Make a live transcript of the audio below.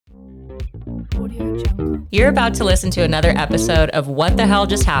You're about to listen to another episode of What the Hell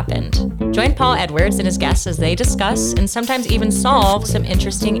Just Happened. Join Paul Edwards and his guests as they discuss and sometimes even solve some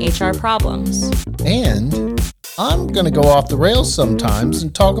interesting HR problems. And I'm going to go off the rails sometimes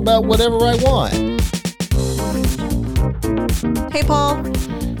and talk about whatever I want. Hey, Paul.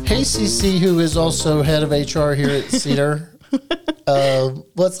 Hey, CeCe, who is also head of HR here at Cedar.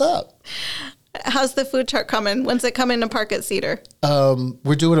 What's up? How's the food truck coming? When's it coming to park at Cedar?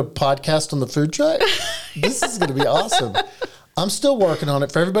 We're doing a podcast on the food truck. This is going to be awesome. I'm still working on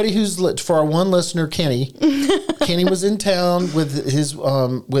it. For everybody for our one listener, Kenny. Kenny was in town with his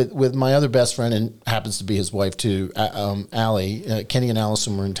with my other best friend, and happens to be his wife too, Allie. Kenny and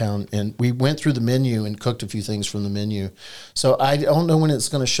Allison were in town, and we went through the menu and cooked a few things from the menu. So I don't know when it's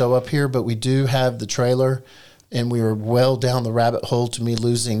going to show up here, but we do have the trailer, and we were well down the rabbit hole to me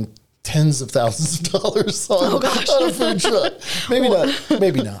losing tens of thousands of dollars on a food truck.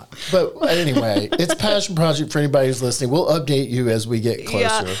 Maybe not. But anyway, it's a passion project for anybody who's listening. We'll update you as we get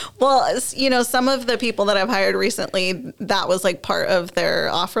closer. Yeah. Well, some of the people that I've hired recently, that was like part of their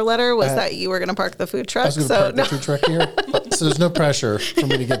offer letter was that you were going to park the food truck. I was going to park the food truck here. So there's no pressure for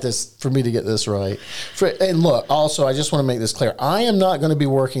me to get this right. And look, also, I just want to make this clear. I am not going to be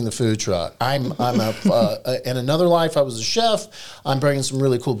working the food truck. In another life, I was a chef. I'm bringing some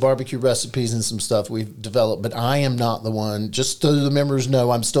really cool barbecue recipes and some stuff we've developed, but I am not the one. Just so the members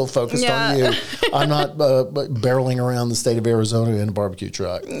know, I'm still focused on you. I'm not barreling around the state of Arizona in a barbecue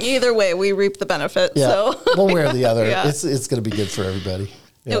truck. Either way, we reap the benefits. Yeah, so. one way or the other. Yeah. It's going to be good for everybody.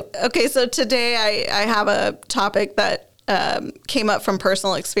 Yeah. Okay, so today I have a topic that came up from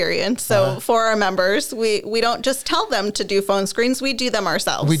personal experience. So for our members, we don't just tell them to do phone screens. We do them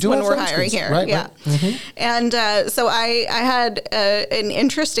ourselves when we're hiring here. Right, yeah. Right. Mm-hmm. And so I had an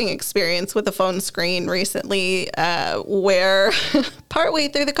interesting experience with a phone screen recently where partway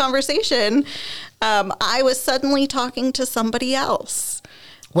through the conversation, I was suddenly talking to somebody else.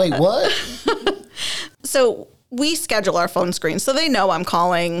 Wait, what? So we schedule our phone screens, so they know I'm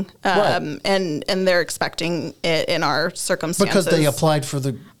calling, right. and they're expecting it in our circumstances. Because they applied for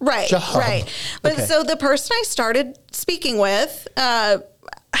the job. Right. But okay. So the person I started speaking with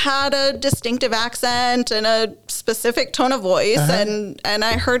had a distinctive accent and a specific tone of voice, and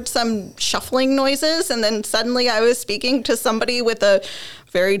I heard some shuffling noises, and then suddenly I was speaking to somebody with a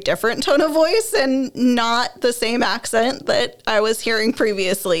very different tone of voice and not the same accent that I was hearing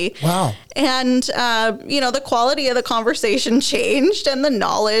previously. Wow. And, the quality of the conversation changed and the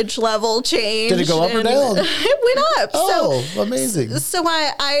knowledge level changed. Did it go up or down? It went up. Oh, amazing. So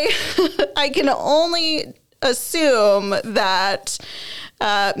I can only assume that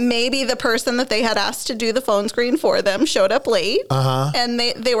maybe the person that they had asked to do the phone screen for them showed up late, and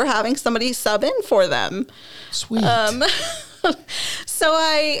they were having somebody sub in for them. Sweet. So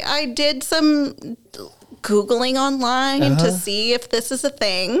I did some Googling online to see if this is a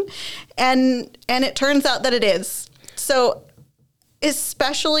thing, and it turns out that it is. So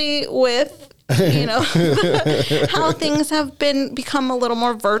especially with how things have become a little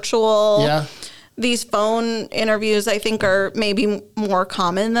more virtual. Yeah. These phone interviews, I think, are maybe more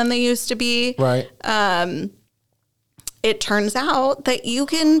common than they used to be. Right. It turns out that you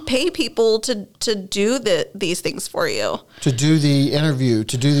can pay people to do these things for you. To do the interview,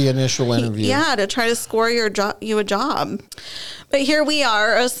 to do the initial interview. Yeah, to try to score you a job. But here we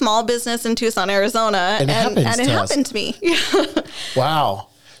are, a small business in Tucson, Arizona, and it happened to me. Wow.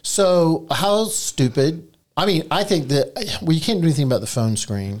 So how stupid. I mean, I think that, you can't do anything about the phone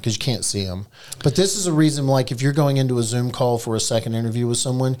screen because you can't see them. But this is a reason, like, if you're going into a Zoom call for a second interview with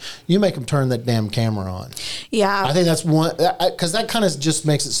someone, you make them turn that damn camera on. Yeah. I think that's one, because that kind of just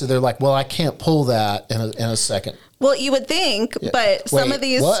makes it so they're like, well, I can't pull that in a second. Well, you would think, but some of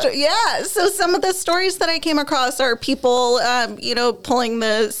these, so some of the stories that I came across are people, pulling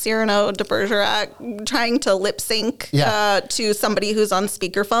the Cyrano de Bergerac, trying to lip sync to somebody who's on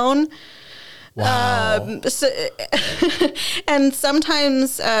speakerphone. Wow. And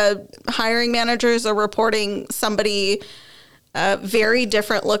sometimes hiring managers are reporting somebody very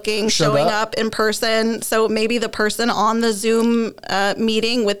different looking showing up in person. So maybe the person on the Zoom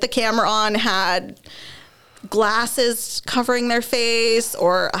meeting with the camera on had glasses covering their face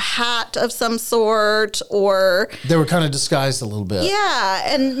or a hat of some sort, or they were kind of disguised a little bit. Yeah,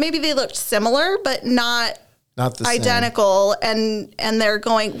 and maybe they looked similar, but not the identical, same. And they're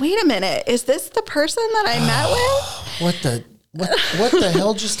going, wait a minute, is this the person that I met with? What the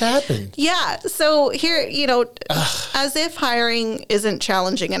hell just happened? Yeah. So here, as if hiring isn't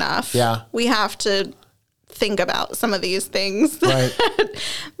challenging enough, we have to think about some of these things that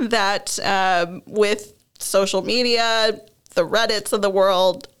with social media, the Reddits of the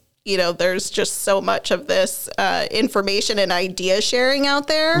world, there's just so much of this information and idea sharing out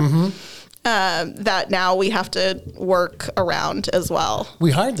there that now we have to work around as well.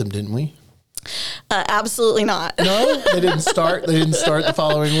 We hired them, didn't we? Absolutely not. No, they didn't start. They didn't start the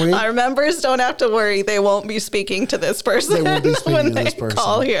following week. Our members don't have to worry. They won't be speaking to this person. They won't be speaking when to this person.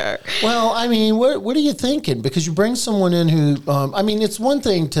 Call here. Well, I mean, what are you thinking? Because you bring someone in who, it's one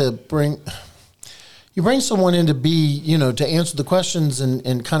thing to bring. You bring someone in to be, to answer the questions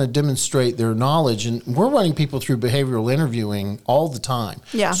and kind of demonstrate their knowledge. And we're running people through behavioral interviewing all the time.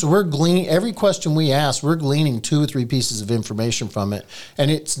 Yeah. So we're gleaning, every question we ask, we're gleaning 2 or 3 pieces of information from it. And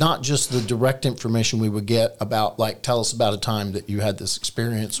it's not just the direct information we would get about, like, tell us about a time that you had this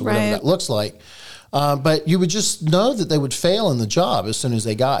experience or whatever that looks like. But you would just know that they would fail in the job as soon as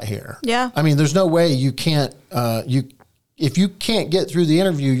they got here. Yeah. I mean, there's no way you can't, if you can't get through the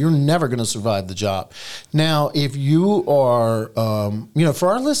interview, you're never going to survive the job. Now, if you are,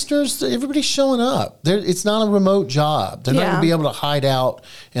 for our listeners, everybody's showing up. It's not a remote job. They're not going to be able to hide out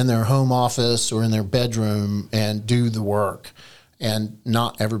in their home office or in their bedroom and do the work and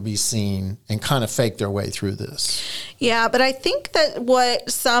not ever be seen and kind of fake their way through this. Yeah, but I think that what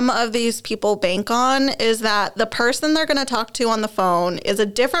some of these people bank on is that the person they're going to talk to on the phone is a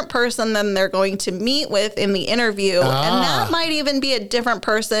different person than they're going to meet with in the interview. And that might even be a different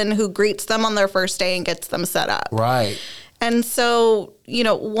person who greets them on their first day and gets them set up. Right. And so,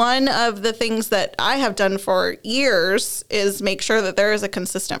 one of the things that I have done for years is make sure that there is a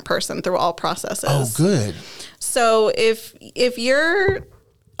consistent person through all processes. Oh, good. So if your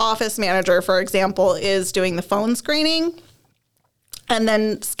office manager, for example, is doing the phone screening and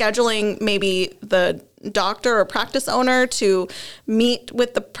then scheduling maybe the doctor or practice owner to meet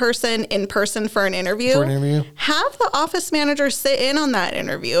with the person in person for an interview, have the office manager sit in on that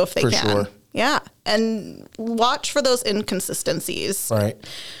interview if they can. Sure. Yeah. And watch for those inconsistencies. Right.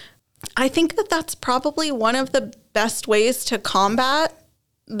 I think that that's probably one of the best ways to combat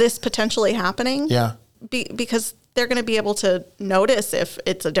this potentially happening. Yeah. Because they're going to be able to notice if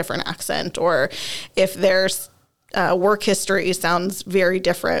it's a different accent or if there's work history sounds very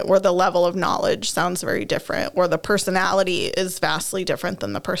different or the level of knowledge sounds very different or the personality is vastly different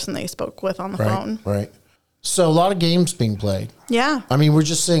than the person they spoke with on the phone. Right. So a lot of games being played. Yeah. I mean, we're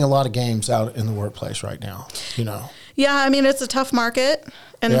just seeing a lot of games out in the workplace right now, Yeah, I mean, it's a tough market.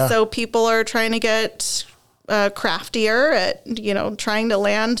 And so people are trying to get craftier at, trying to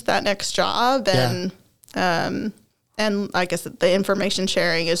land that next job. And I guess the information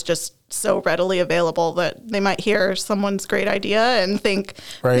sharing is just so readily available that they might hear someone's great idea and think,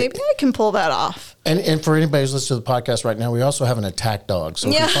 maybe I can pull that off. And for anybody who's listening to the podcast right now, we also have an attack dog. So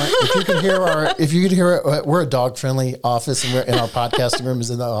if you can hear we're a dog friendly office and our podcasting room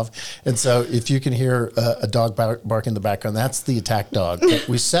is in the office. And so if you can hear a dog bark in the background, that's the attack dog that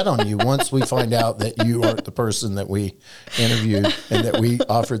we set on you once we find out that you aren't the person that we interviewed and that we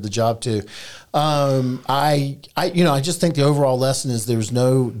offered the job to. I just think the overall lesson is there's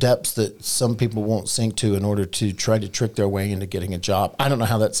no depths that some people won't sink to in order to try to trick their way into getting a job. I don't know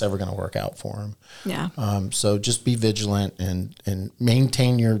how that's ever going to work out for them. Yeah. So just be vigilant and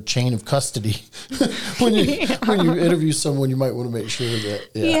maintain your chain of custody when you interview someone. You might want to make sure that.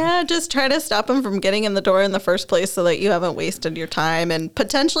 Yeah, just try to stop them from getting in the door in the first place so that you haven't wasted your time and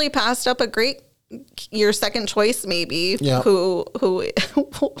potentially passed up your second choice maybe, who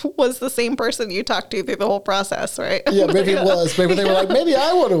was the same person you talked to through the whole process, right? Yeah, maybe it was. Maybe they were like, maybe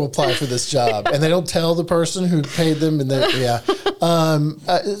I want to apply for this job, and they don't tell the person who paid them. And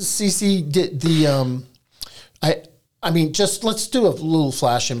CeCe did the. Just let's do a little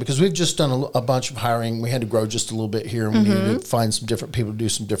flash in because we've just done a bunch of hiring. We had to grow just a little bit here, and we needed to find some different people to do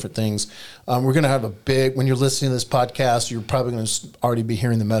some different things. We're going to have when you're listening to this podcast, you're probably going to already be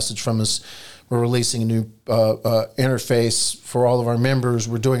hearing the message from us. We're releasing a new interface for all of our members.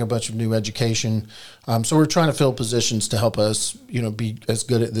 We're doing a bunch of new education. So we're trying to fill positions to help us, be as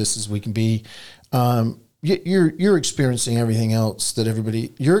good at this as we can be. You're experiencing everything else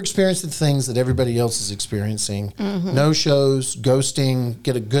you're experiencing things that everybody else is experiencing. No shows, ghosting,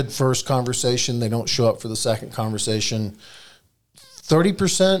 get a good first conversation. They don't show up for the second conversation.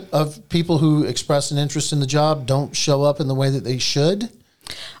 30% of people who express an interest in the job don't show up in the way that they should.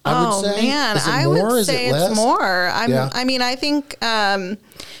 I would say. Man, I would say it's more. I mean, I think,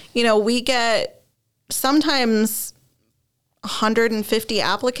 we get sometimes 150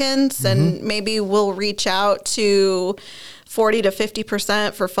 applicants and maybe we'll reach out to 40 to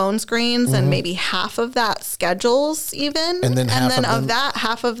 50% for phone screens and maybe half of that schedules even. And then of that,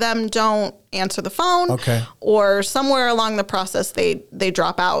 half of them don't answer the phone. Okay. Or somewhere along the process, they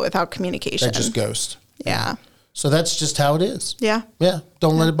drop out without communication. They just ghost. Yeah. So that's just how it is. Yeah. Yeah.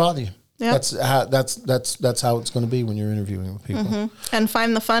 Don't let it bother you. Yeah. That's how it's going to be when you're interviewing with people. Mm-hmm. And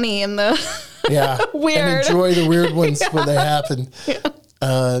find the funny in the weird. And enjoy the weird ones when they happen. Yeah.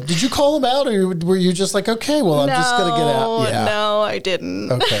 Did you call them out, or were you just like, okay, well, I'm just going to get out? Yeah. No, I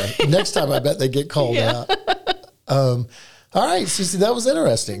didn't. Okay. Next time, I bet they get called out. All right, CeCe, that was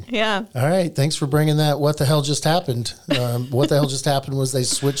interesting. Yeah. All right, thanks for bringing that. What the hell just happened? What the hell just happened was they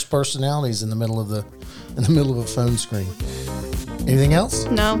switched personalities in the middle of a phone screen. Anything else?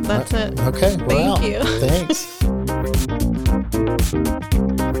 No, that's it. Okay, Thank you. Thanks.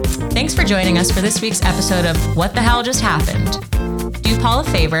 Thanks for joining us for this week's episode of What the Hell Just Happened. Do Paul a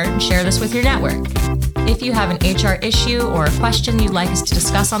favor and share this with your network. If you have an HR issue or a question you'd like us to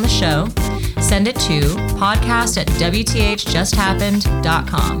discuss on the show, send it to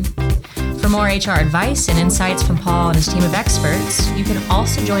podcast@wthjusthappened.com. For more HR advice and insights from Paul and his team of experts, you can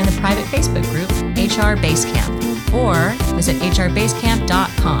also join the private Facebook group, HR Basecamp, or visit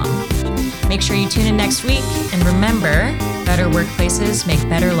hrbasecamp.com. Make sure you tune in next week, and remember, better workplaces make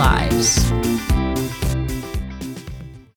better lives.